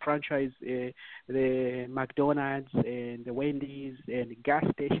into this franchise, the McDonald's and the Wendy's and the gas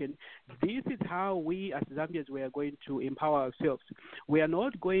station. This is how we as Zambians, we are going to empower ourselves. We are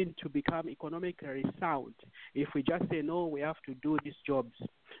not going to become economically sound if we just say, no, we have to do these jobs.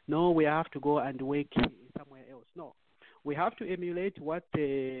 No, we have to go and work somewhere else. No. We have to emulate what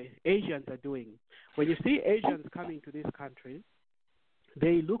the Asians are doing. When you see Asians coming to this country,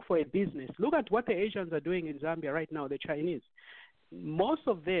 they look for a business. Look at what the Asians are doing in Zambia right now, the Chinese. Most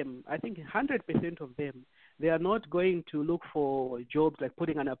of them, I think 100% of them, they are not going to look for jobs like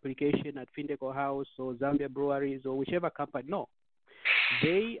putting an application at Findeco House or Zambia Breweries or whichever company. No.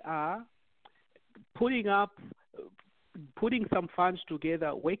 They are putting some funds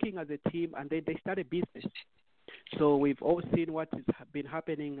together, working as a team, and then they start a business. So we've all seen what has been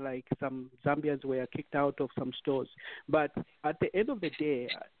happening, like some Zambians were kicked out of some stores. But at the end of the day,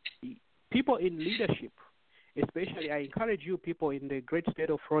 people in leadership, especially I encourage you people in the great state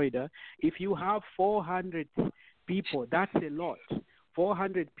of Florida, if you have 400 people, that's a lot.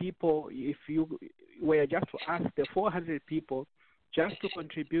 400 people, if you were just to ask the 400 people just to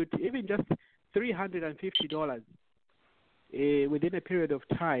contribute even just $350, within a period of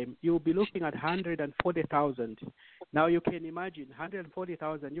time, you'll be looking at 140,000. Now you can imagine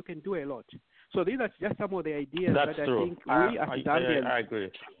 140,000. You can do a lot. So these are just some of the ideas That's that true. I think we as Zambians, I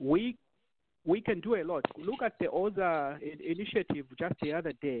agree. We can do a lot. Look at the OZA initiative just the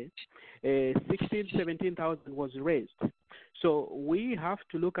other day. 17,000 was raised. So we have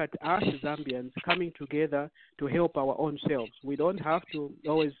to look at us Zambians coming together to help our own selves. We don't have to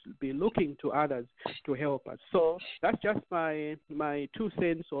always be looking to others to help us. So that's just my 2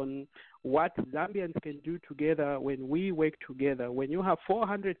 cents on what Zambians can do together when we work together. When you have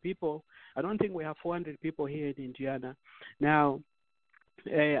 400 people, I don't think we have 400 people here in Indiana. Now,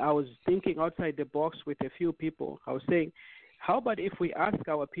 I was thinking outside the box with a few people. I was saying, how about if we ask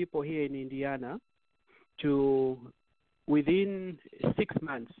our people here in Indiana to, within 6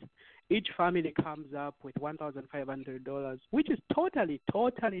 months, each family comes up with $1,500, which is totally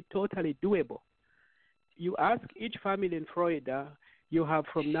doable. You ask each family in Florida, you have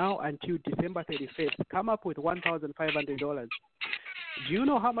from now until December 31st, come up with $1,500. Do you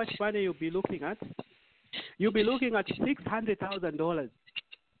know how much money you'll be looking at? You'll be looking at $600,000.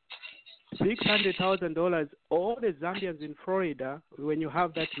 $600,000. All the Zambians in Florida, when you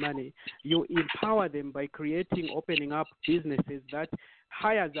have that money, you empower them by opening up businesses that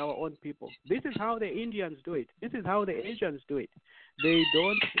hires our own people. This is how the Indians do it. This is how the Asians do it. They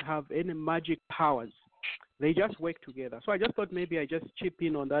don't have any magic powers. They just work together. So I just thought maybe I just chip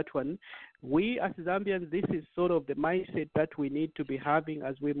in on that one. We as Zambians, this is sort of the mindset that we need to be having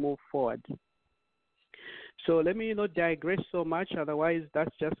as we move forward. So let me not digress so much, otherwise that's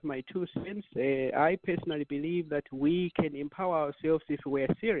just my 2 cents. I personally believe that we can empower ourselves if we're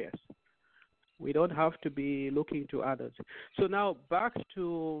serious. We don't have to be looking to others. So now back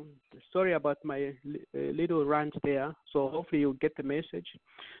to, sorry about my little rant there, so hopefully you'll get the message.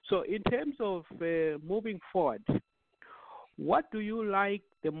 So in terms of moving forward, what do you like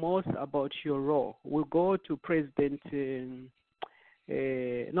the most about your role? We'll go to President...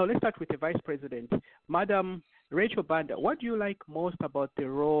 let's start with the Vice President. Madam Rachel Banda, what do you like most about the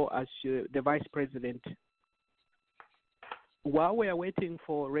role as the Vice President? While we are waiting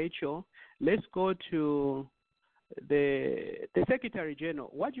for Rachel, let's go to the Secretary General.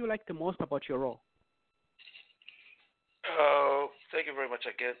 What do you like the most about your role? Thank you very much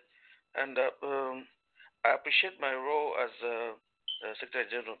again. And I appreciate my role as Secretary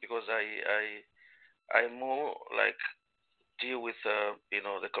General because I I more like deal with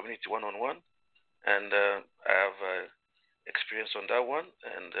the community one-on-one, and I have experience on that one,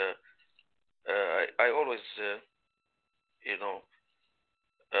 and I always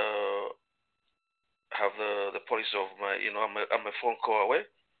have the policy of I'm a phone call away,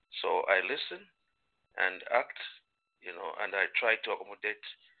 so I listen and act, and I try to accommodate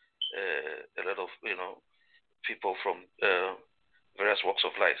a lot of people from various walks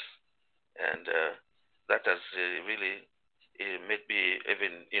of life, and that has really made me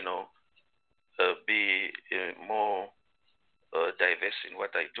even be more diverse in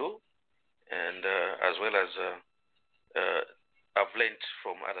what I do, and as well as I've learned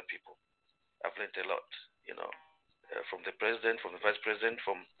from other people. I've learned a lot, from the president, from the vice president,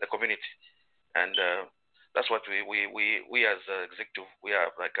 from the community, and that's what we as executive, we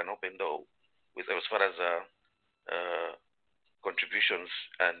have like an open door with as far as contributions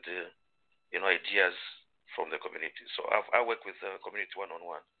and ideas from the community. So I work with the community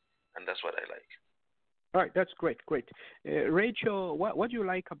one-on-one, and that's what I like. All right, that's great. Rachel, what do you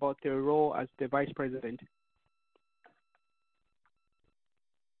like about the role as the vice president?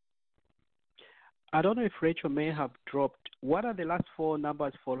 I don't know if Rachel may have dropped. What are the last four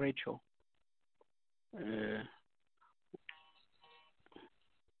numbers for Rachel?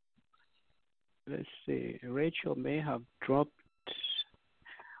 Let's see. Rachel may have dropped.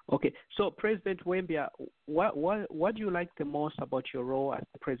 Okay, so President Bwembya, what do you like the most about your role as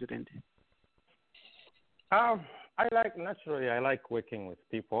the president? I like working with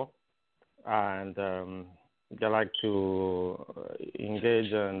people, and I like to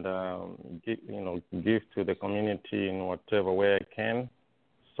engage and give to the community in whatever way I can.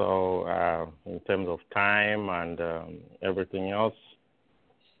 So in terms of time and everything else.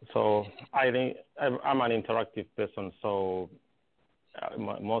 So I think I'm an interactive person. So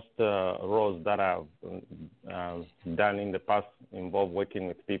most roles that I've done in the past involve working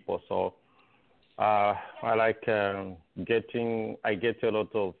with people. So I like I get a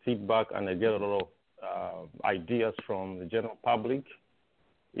lot of feedback, and I get a lot of ideas from the general public.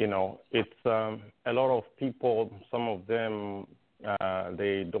 It's a lot of people, some of them,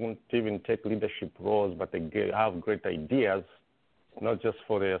 they don't even take leadership roles, but they have great ideas, not just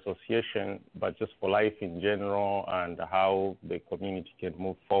for the association, but just for life in general and how the community can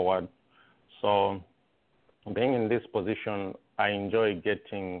move forward. So being in this position, I enjoy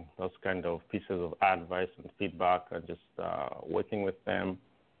getting those kind of pieces of advice and feedback and just working with them.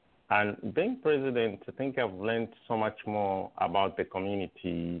 And being president, I think I've learned so much more about the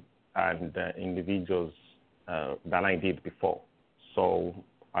community and individuals than I did before. So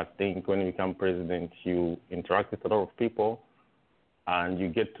I think when you become president, you interact with a lot of people, and you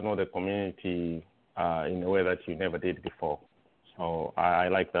get to know the community in a way that you never did before. So I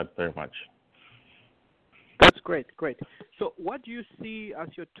like that very much. That's great. So what do you see as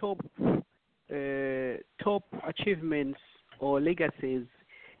your top achievements or legacies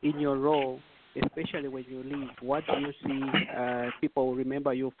in your role, especially when you leave? What do you see people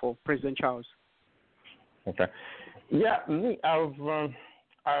remember you for, President Charles? Okay. Yeah, me,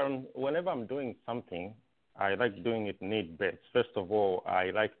 whenever I'm doing something, I like doing it need-based. First of all, I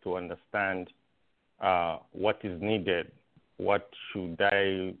like to understand what is needed, what's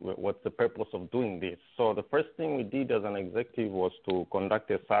the purpose of doing this. So the first thing we did as an executive was to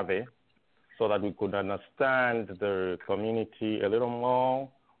conduct a survey so that we could understand the community a little more,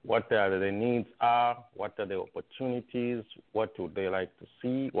 what the needs are, what are the opportunities, what would they like to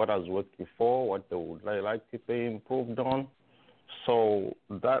see, what has worked before, what they would like to be improved on. So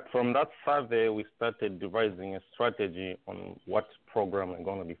from that survey, we started devising a strategy on what program we're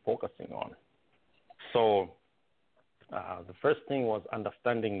going to be focusing on. So the first thing was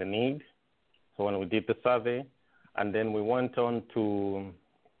understanding the need. So when we did the survey, and then we went on to,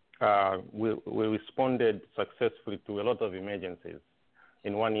 we responded successfully to a lot of emergencies.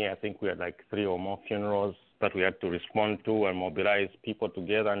 In 1 year, I think we had like 3 or more funerals that we had to respond to and mobilize people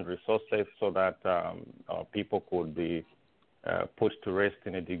together and resources so that our people could be put to rest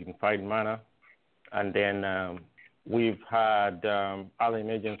in a dignified manner. And then we've had other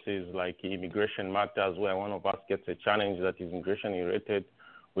emergencies like immigration matters, where one of us gets a challenge that is immigration related.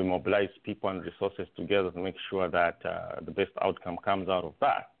 We mobilize people and resources together to make sure that the best outcome comes out of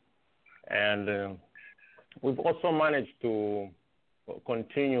that. And we've also managed to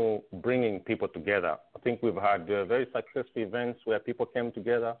continue bringing people together. I think we've had very successful events where people came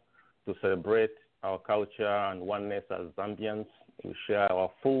together to celebrate our culture and oneness as Zambians. We share our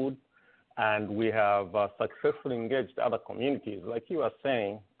food, and we have successfully engaged other communities. Like you were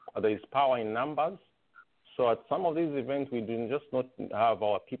saying, there is power in numbers. So at some of these events, we do just not have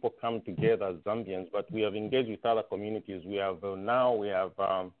our people come together as Zambians, but we have engaged with other communities. We have a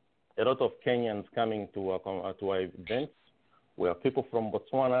lot of Kenyans coming to our events. We have people from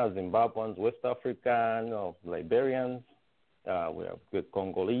Botswana, Zimbabweans, West African, Liberians. We have the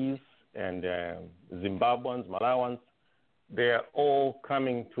Congolese and Zimbabweans, Malawans. They are all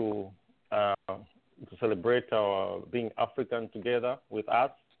coming to celebrate our being African together with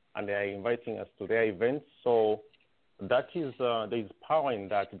us, and they are inviting us to their events. So that is there is power in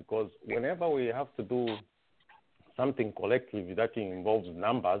that, because whenever we have to do something collective that involves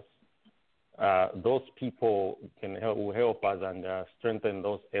numbers, those people will help us and strengthen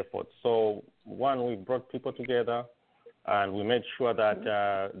those efforts. So one, we brought people together, and we made sure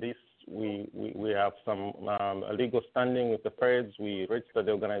that we have some legal standing with the feds. We registered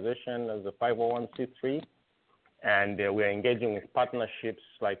the organization as a 501c3, and we are engaging with partnerships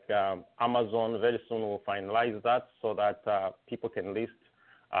like Amazon. Very soon we'll finalize that so that people can list.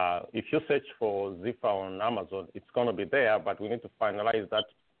 If you search for Ziffa on Amazon, it's going to be there, but we need to finalize that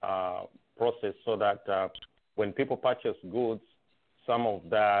process so that when people purchase goods, some of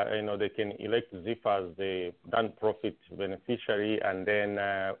that, they can elect Ziffa as the non-profit beneficiary, and then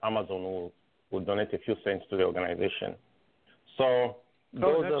Amazon will donate a few cents to the organization. So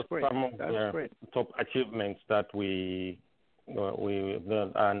those are some of the top achievements that we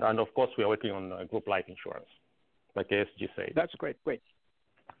done. And of course, we are working on group life insurance, like ASG said. That's great.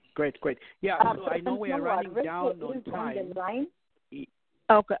 Yeah, so I know we are running down on time.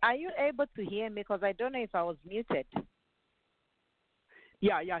 Okay, are you able to hear me? Because I don't know if I was muted.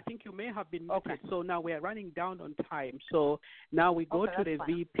 Yeah, I think you may have been muted. Okay. So now we are running down on time. So now we go to the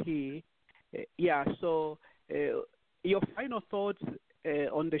fine. VP. So your final thoughts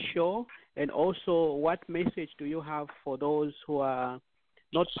on the show, and also what message do you have for those who are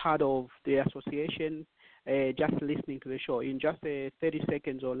not part of the association, just listening to the show? In just 30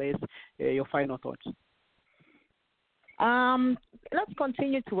 seconds or less, your final thoughts. Let's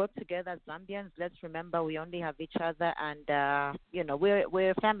continue to work together as Zambians. Let's remember we only have each other, and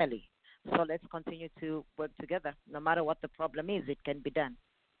we're family. So let's continue to work together. No matter what the problem is, it can be done.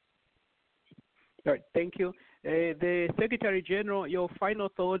 All right, thank you. The Secretary General, your final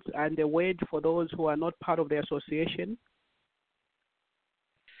thoughts and the word for those who are not part of the association.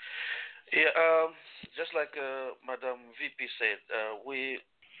 Yeah, just like Madam VP said, we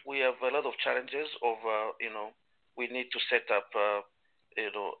have a lot of challenges of we need to set up,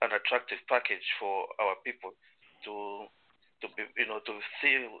 an attractive package for our people to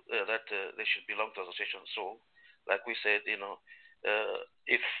feel that they should belong to the association. So, like we said,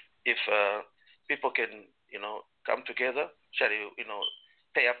 if people can, come together,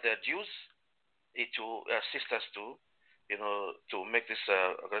 pay up their dues, it will assist us to make this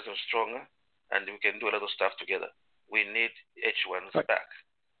organization stronger, and we can do a lot of stuff together. We need H1's back,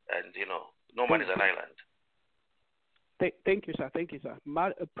 and no man is an island. Thank you, sir.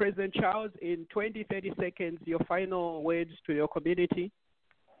 President Charles, in 20-30 seconds, your final words to your community.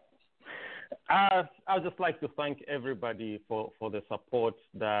 I'd just like to thank everybody for the support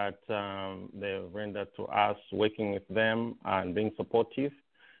that they rendered to us, working with them and being supportive.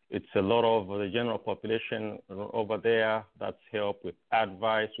 It's a lot of the general population over there that's helped with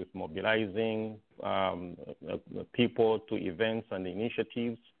advice, with mobilizing people to events and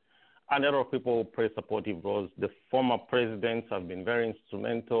initiatives. And a lot of people play supportive roles. The former presidents have been very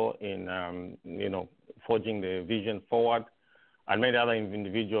instrumental in, forging the vision forward, and many other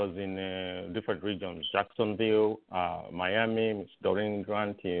individuals in different regions: Jacksonville, Miami, Ms. Doreen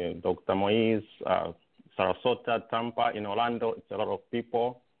Grant, Dr. Moise, Sarasota, Tampa, in Orlando. It's a lot of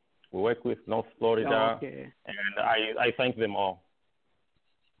people. We work with North Florida, and I thank them all.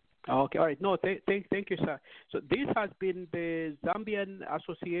 Okay, all right. No, thank you, sir. So this has been the Zambian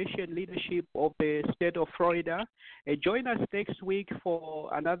Association leadership of the state of Florida. Join us next week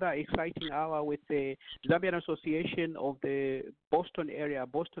for another exciting hour with the Zambian Association of the Boston area,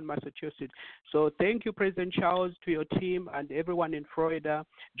 Boston, Massachusetts. So thank you, President Charles, to your team and everyone in Florida.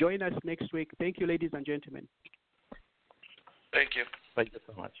 Join us next week. Thank you, ladies and gentlemen. Thank you. Thank you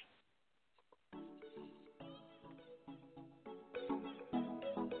so much.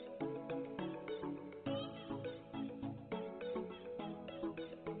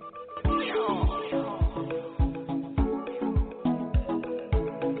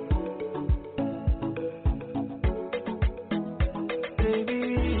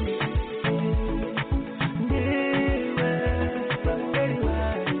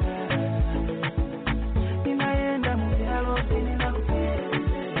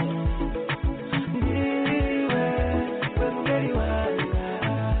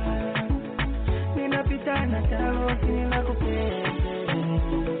 Ninapitana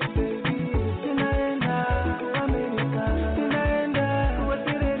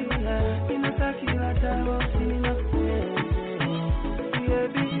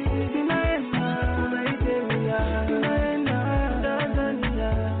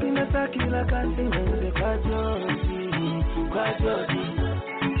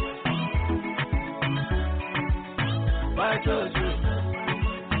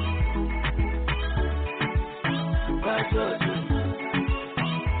Bajojo.